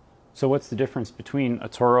 So what's the difference between a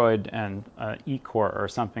toroid and an E-core or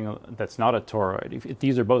something that's not a toroid? If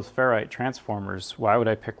these are both ferrite transformers, why would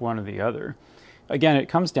I pick one or the other? Again, it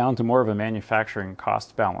comes down to more of a manufacturing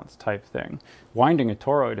cost balance type thing. Winding a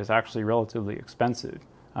toroid is actually relatively expensive.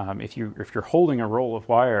 If you're holding a roll of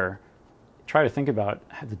wire, try to think about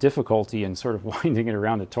the difficulty in sort of winding it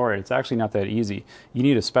around a toroid. It's actually not that easy. You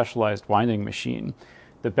need a specialized winding machine.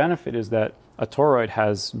 The benefit is that a toroid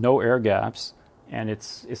has no air gaps, and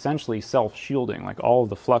it's essentially self-shielding, like all of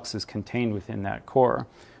the flux is contained within that core.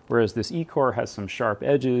 Whereas this E-core has some sharp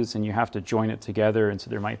edges, and you have to join it together, and so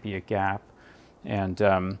there might be a gap. And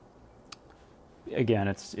again,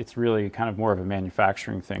 it's really kind of more of a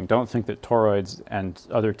manufacturing thing. Don't think that toroids and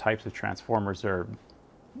other types of transformers are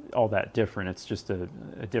all that different. It's just a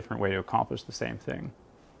different way to accomplish the same thing.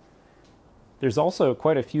 There's also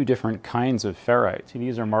quite a few different kinds of ferrite.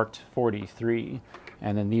 These are marked 43,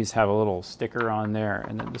 and then these have a little sticker on there,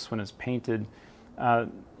 and then this one is painted.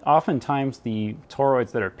 Oftentimes the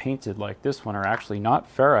toroids that are painted like this one are actually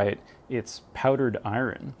not ferrite, it's powdered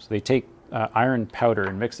iron. So they take iron powder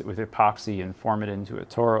and mix it with epoxy and form it into a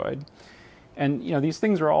toroid. And these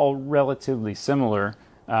things are all relatively similar.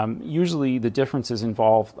 Usually the differences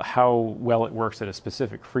involve how well it works at a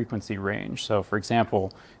specific frequency range. So for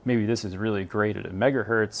example, maybe this is really great at 1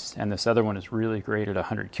 megahertz and this other one is really great at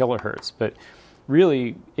 100 kilohertz. But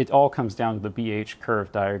really, it all comes down to the BH curve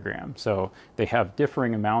diagram. So they have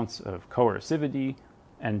differing amounts of coercivity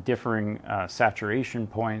and differing saturation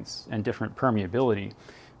points and different permeability.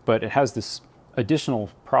 But it has this additional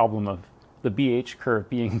problem of the BH curve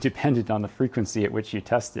being dependent on the frequency at which you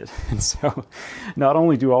test it. And so not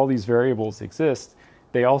only do all these variables exist,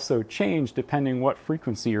 they also change depending what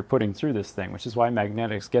frequency you're putting through this thing, which is why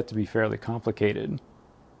magnetics get to be fairly complicated.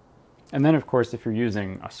 And then, of course, if you're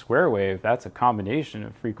using a square wave, that's a combination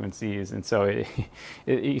of frequencies, and so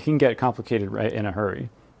it can get complicated right in a hurry.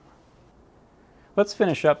 Let's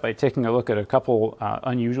finish up by taking a look at a couple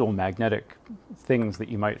unusual magnetic things that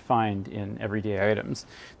you might find in everyday items.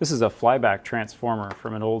 This is a flyback transformer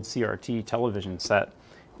from an old CRT television set,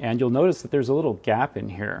 and you'll notice that there's a little gap in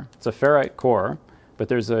here. It's a ferrite core, but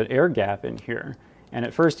there's an air gap in here. And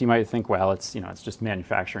at first you might think, well, it's just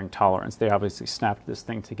manufacturing tolerance. They obviously snapped this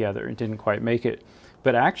thing together and didn't quite make it.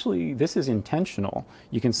 But actually, this is intentional.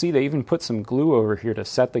 You can see they even put some glue over here to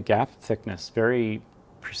set the gap thickness very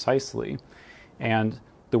precisely. And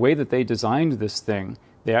the way that they designed this thing,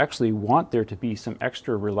 they actually want there to be some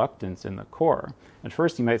extra reluctance in the core. At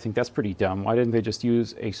first you might think that's pretty dumb. Why didn't they just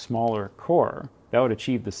use a smaller core? That would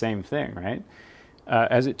achieve the same thing, right?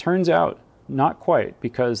 As it turns out, not quite,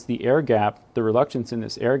 because the air gap, the reluctance in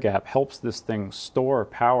this air gap helps this thing store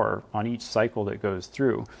power on each cycle that goes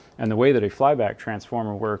through. And the way that a flyback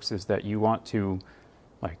transformer works is that you want to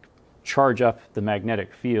charge up the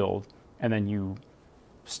magnetic field, and then you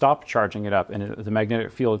stop charging it up, and the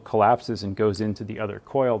magnetic field collapses and goes into the other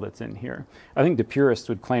coil that's in here. I think the purists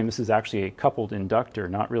would claim this is actually a coupled inductor,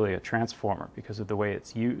 not really a transformer, because of the way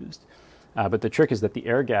it's used. But the trick is that the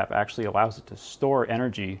air gap actually allows it to store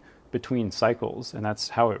energy between cycles, and that's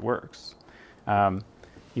how it works.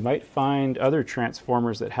 You might find other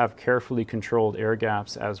transformers that have carefully controlled air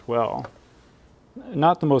gaps as well.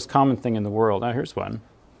 Not the most common thing in the world. Here's one.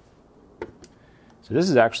 So this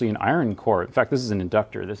is actually an iron core. In fact, this is an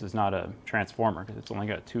inductor. This is not a transformer because it's only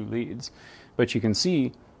got 2 leads. But you can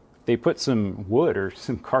see they put some wood or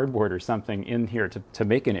some cardboard or something in here to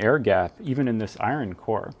make an air gap, even in this iron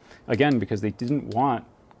core. Again, because they didn't want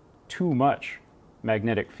too much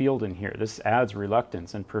magnetic field in here. This adds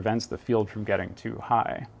reluctance and prevents the field from getting too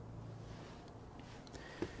high.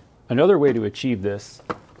 Another way to achieve this,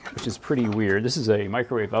 which is pretty weird, this is a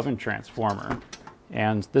microwave oven transformer,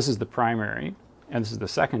 and this is the primary, and this is the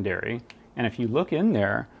secondary, and if you look in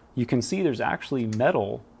there, you can see there's actually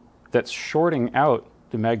metal that's shorting out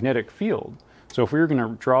the magnetic field. So if we were going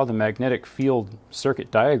to draw the magnetic field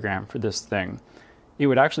circuit diagram for this thing, it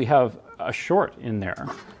would actually have a short in there.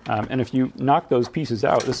 And if you knock those pieces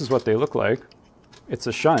out, this is what they look like. It's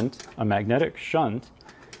a shunt, a magnetic shunt,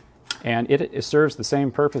 and it serves the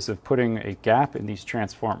same purpose of putting a gap in these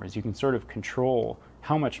transformers. You can sort of control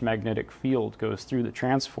how much magnetic field goes through the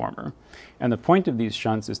transformer. And the point of these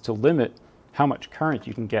shunts is to limit how much current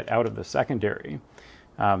you can get out of the secondary.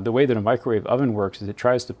 The way that a microwave oven works is it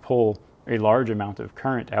tries to pull a large amount of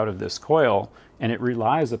current out of this coil, and it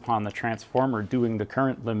relies upon the transformer doing the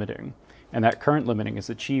current limiting. And that current limiting is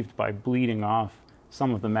achieved by bleeding off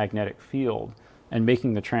some of the magnetic field and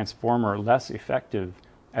making the transformer less effective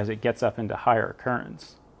as it gets up into higher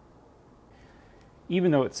currents.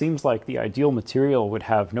 Even though it seems like the ideal material would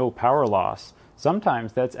have no power loss,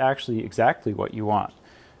 sometimes that's actually exactly what you want.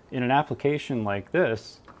 In an application like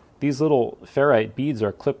this, these little ferrite beads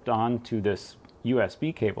are clipped onto this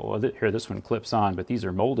USB cable. Well, here, this one clips on, but these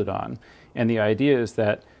are molded on. And the idea is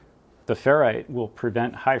that the ferrite will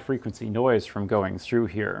prevent high-frequency noise from going through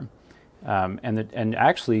here. And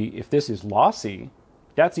actually, if this is lossy,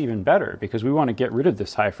 that's even better, because we want to get rid of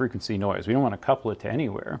this high-frequency noise. We don't want to couple it to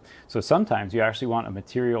anywhere. So sometimes you actually want a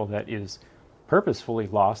material that is purposefully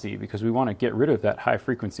lossy, because we want to get rid of that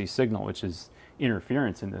high-frequency signal, which is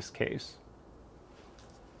interference in this case.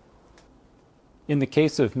 In the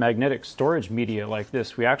case of magnetic storage media like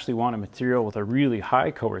this, we actually want a material with a really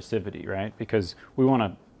high coercivity, right? Because we want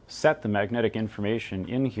to set the magnetic information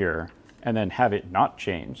in here and then have it not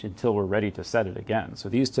change until we're ready to set it again. So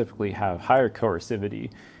these typically have higher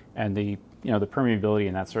coercivity, and the permeability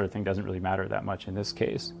and that sort of thing doesn't really matter that much in this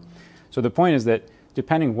case. So the point is that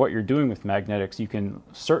depending what you're doing with magnetics, you can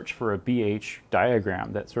search for a BH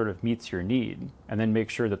diagram that sort of meets your need, and then make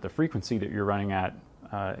sure that the frequency that you're running at,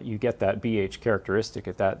 you get that BH characteristic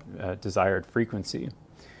at that desired frequency.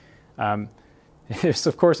 There's,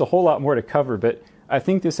 of course, a whole lot more to cover, but I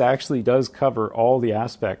think this actually does cover all the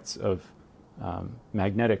aspects of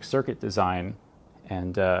magnetic circuit design,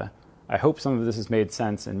 and I hope some of this has made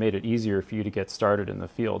sense and made it easier for you to get started in the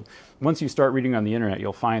field. Once you start reading on the internet,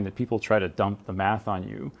 you'll find that people try to dump the math on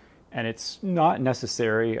you, and it's not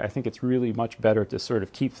necessary. I think it's really much better to sort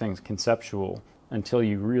of keep things conceptual until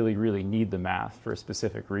you really, really need the math for a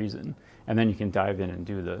specific reason, and then you can dive in and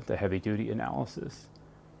do the heavy-duty analysis.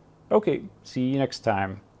 Okay, see you next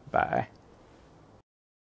time. Bye.